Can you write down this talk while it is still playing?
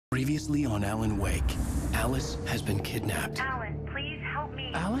Previously on Alan Wake, Alice has been kidnapped. Alan, please help me.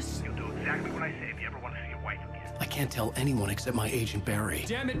 Alice? You'll do exactly what I say if you ever want to see your wife again. I can't tell anyone except my agent Barry.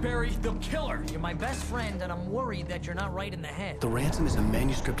 Damn it, Barry, they'll kill her. You're my best friend, and I'm worried that you're not right in the head. The ransom is a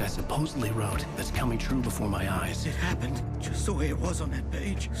manuscript I supposedly wrote that's coming true before my eyes. It happened just the way it was on that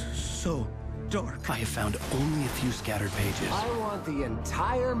page. So dark. I have found only a few scattered pages. I want the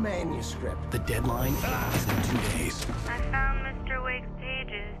entire manuscript. The deadline is in 2 days. I found Mr. Wake's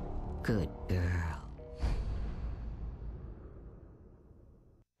pages. Good girl.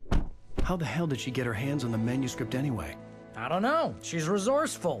 How the hell did she get her hands on the manuscript anyway? I don't know. She's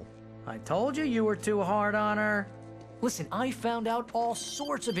resourceful. I told you you were too hard on her. Listen, I found out all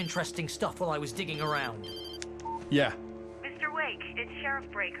sorts of interesting stuff while I was digging around. Yeah. Mr. Wake, it's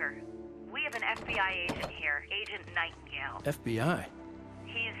Sheriff Breaker. We have an FBI agent here, Agent Nightingale. FBI?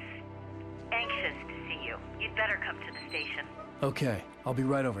 He's anxious to see you. You'd better come to the station. Okay, I'll be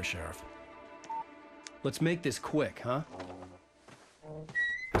right over, Sheriff. Let's make this quick, huh?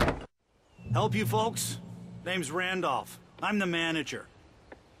 Help you folks? Name's Randolph. I'm the manager.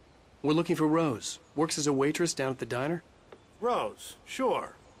 We're looking for Rose. Works as a waitress down at the diner. Rose,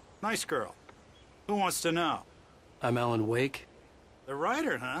 sure. Nice girl. Who wants to know? I'm Alan Wake. The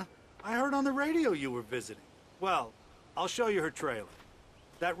writer, huh? I heard on the radio you were visiting. Well, I'll show you her trailer.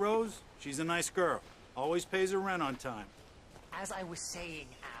 That Rose, she's a nice girl. Always pays her rent on time. As I was saying,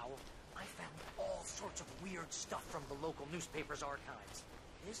 Al, I found all sorts of weird stuff from the local newspaper's archives.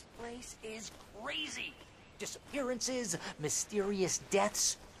 This place is crazy. Disappearances, mysterious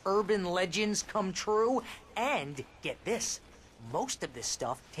deaths, urban legends come true, and, get this, most of this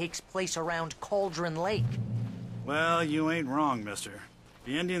stuff takes place around Cauldron Lake. Well, you ain't wrong, mister.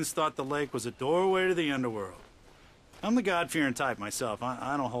 The Indians thought the lake was a doorway to the underworld. I'm the God-fearing type myself.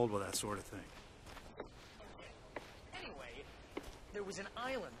 I don't hold with that sort of thing. Anyway, there was an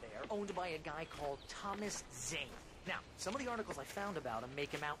island there owned by a guy called Thomas Zane. Now, some of the articles I found about him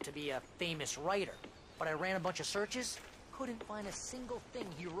make him out to be a famous writer, but I ran a bunch of searches, couldn't find a single thing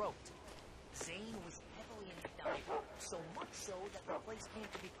he wrote. Zane was heavily into diving, so much so that the place came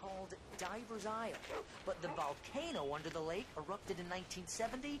to be called Diver's Isle. But the volcano under the lake erupted in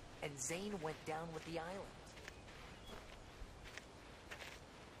 1970, and Zane went down with the island.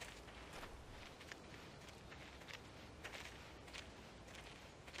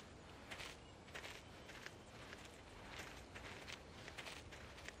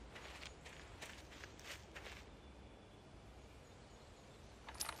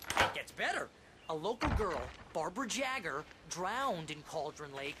 Gets better. A local girl, Barbara Jagger, drowned in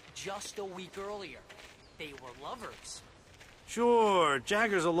Cauldron Lake just a week earlier. They were lovers. Sure,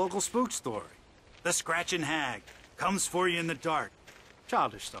 Jagger's a local spook story. The Scratching Hag comes for you in the dark.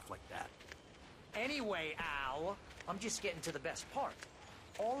 Childish stuff like that. Anyway, Al, I'm just getting to the best part.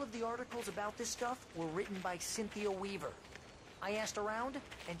 All of the articles about this stuff were written by Cynthia Weaver. I asked around,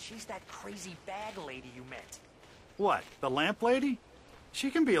 and she's that crazy bag lady you met. What, the lamp lady? She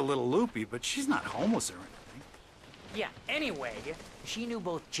can be a little loopy, but she's not homeless or anything. Yeah, anyway, she knew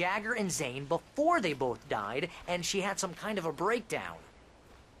both Jagger and Zane before they both died, and she had some kind of a breakdown.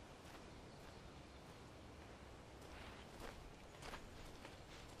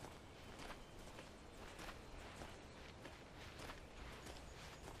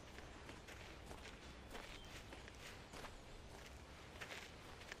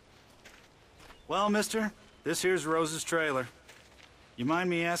 Well, mister, this here's Rose's trailer. You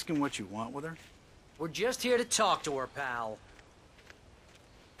mind me asking what you want with her? We're just here to talk to her, pal.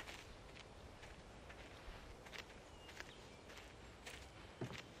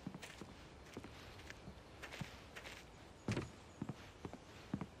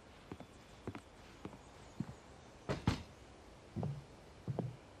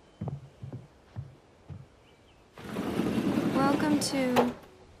 Welcome to...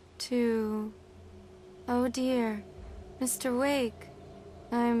 Oh dear, Mr. Wake.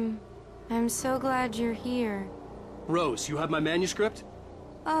 I'm so glad you're here. Rose, you have my manuscript?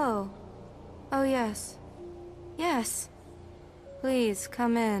 Oh. Oh, yes. Yes. Please,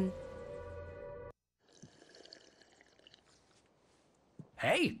 come in.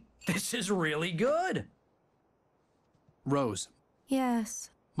 Hey, this is really good. Rose,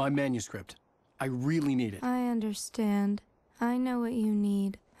 Yes, my manuscript. I really need it. I understand. I know what you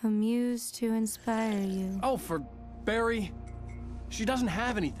need. A muse to inspire you. Oh, for Barry. She doesn't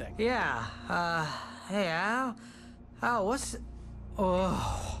have anything. Yeah, hey, Al? Al, what's...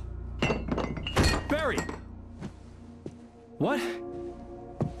 Oh... Barry! What?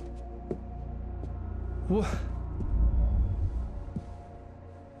 What?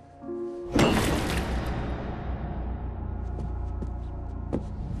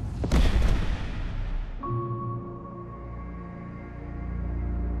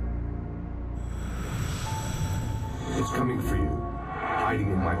 coming for you,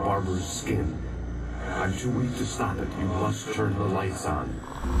 hiding in my barber's skin. I'm too weak to stop it. You must turn the lights on.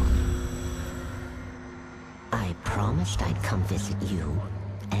 I promised I'd come visit you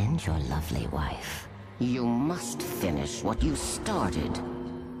and your lovely wife. You must finish what you started.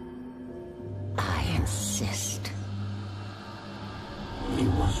 I insist. You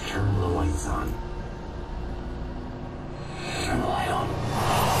must turn the lights on. Turn the light on.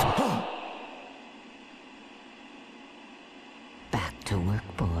 Back to work,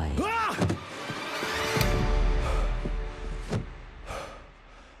 boy.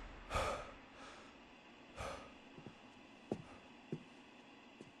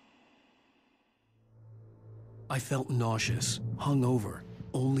 I felt nauseous, hungover.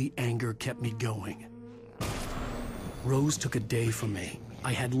 Only anger kept me going. Rose took a day from me.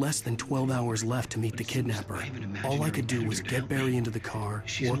 I had less than 12 hours left to meet the kidnapper. All I could do was get Barry into the car,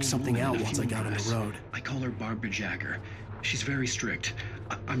 work something out once I got on the road. I call her Barbara Jagger. She's very strict.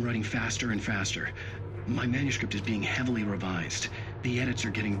 I'm writing faster and faster. My manuscript is being heavily revised. The edits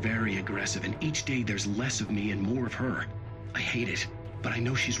are getting very aggressive, and each day there's less of me and more of her. I hate it, but I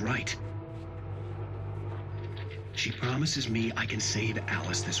know she's right. She promises me I can save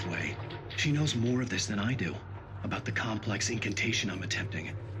Alice this way. She knows more of this than I do. About the complex incantation I'm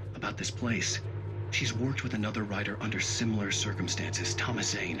attempting. About this place. She's worked with another writer under similar circumstances, Thomas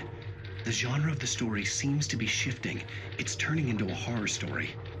Zane. The genre of the story seems to be shifting. It's turning into a horror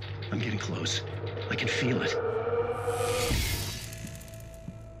story. I'm getting close. I can feel it.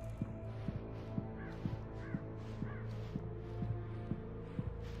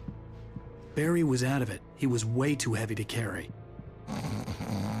 Barry was out of it. He was way too heavy to carry. You're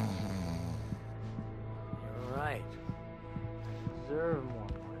right. I deserve more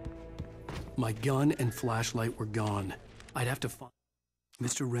money. My gun and flashlight were gone. I'd have to find...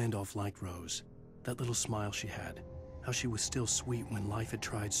 Mr. Randolph liked Rose. That little smile she had. How she was still sweet when life had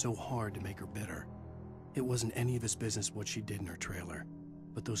tried so hard to make her bitter. It wasn't any of his business what she did in her trailer.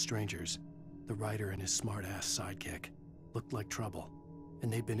 But those strangers, the writer and his smart-ass sidekick, looked like trouble.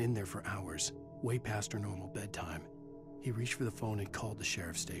 And they'd been in there for hours, way past her normal bedtime. He reached for the phone and called the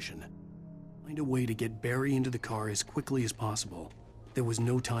sheriff's station. Find a way to get Barry into the car as quickly as possible. There was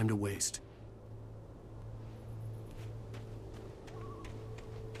no time to waste.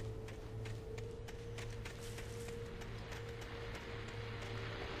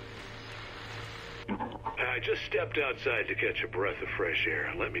 I just stepped outside to catch a breath of fresh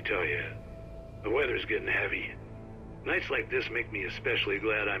air. Let me tell you, the weather's getting heavy. Nights like this make me especially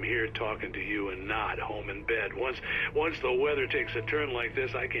glad I'm here talking to you and not home in bed. Once the weather takes a turn like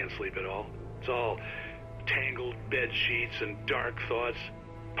this, I can't sleep at all. It's all tangled bed sheets and dark thoughts,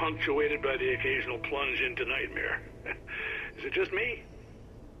 punctuated by the occasional plunge into nightmare. Is it just me?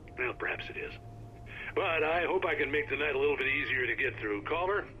 Well, perhaps it is. But I hope I can make the night a little bit easier to get through.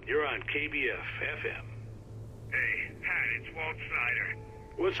 Culver, you're on KBF FM. Hey, Pat, it's Walt Snyder.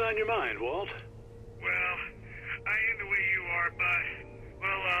 What's on your mind, Walt? Well, I am the way you are, but,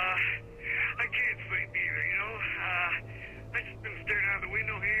 well, I can't sleep either, you know? I just been staring out the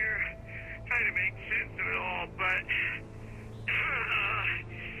window here, trying to make sense of it all, but,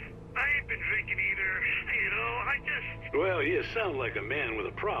 I ain't been drinking either, you know, I just... Well, you sound like a man with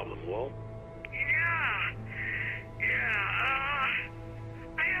a problem, Walt.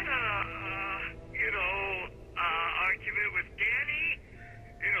 I had a, argument with Danny,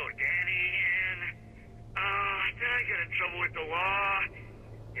 Danny, and, then I got in trouble with the law,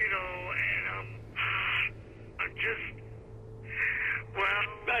 and, I'm just, well...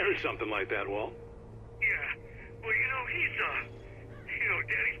 I heard something like that, Walt. Yeah, well,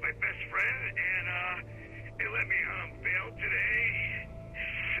 Danny's my best friend, and, they let me bail today,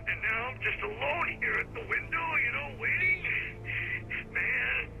 and now I'm just alone here at the window, waiting,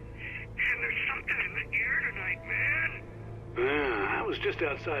 man, and there's something in the air tonight, man. I was just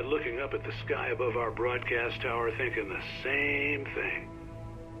outside looking up at the sky above our broadcast tower thinking the same thing.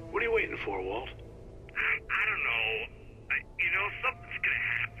 What are you waiting for, Walt? I don't know. Something's gonna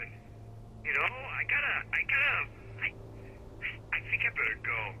happen. I think I better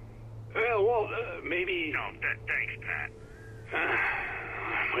go. Well, Walt, maybe... No, thanks, Pat.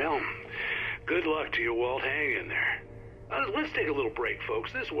 Well, good luck to you, Walt. Hang in there. Let's take a little break,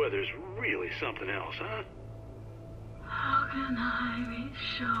 folks. This weather's really something else, huh? How can I be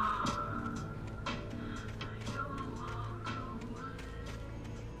sure? You'll walk away.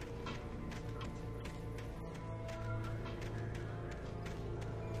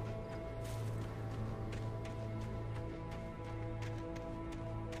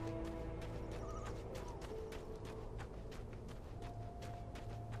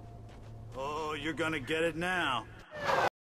 Oh, you're gonna get it now.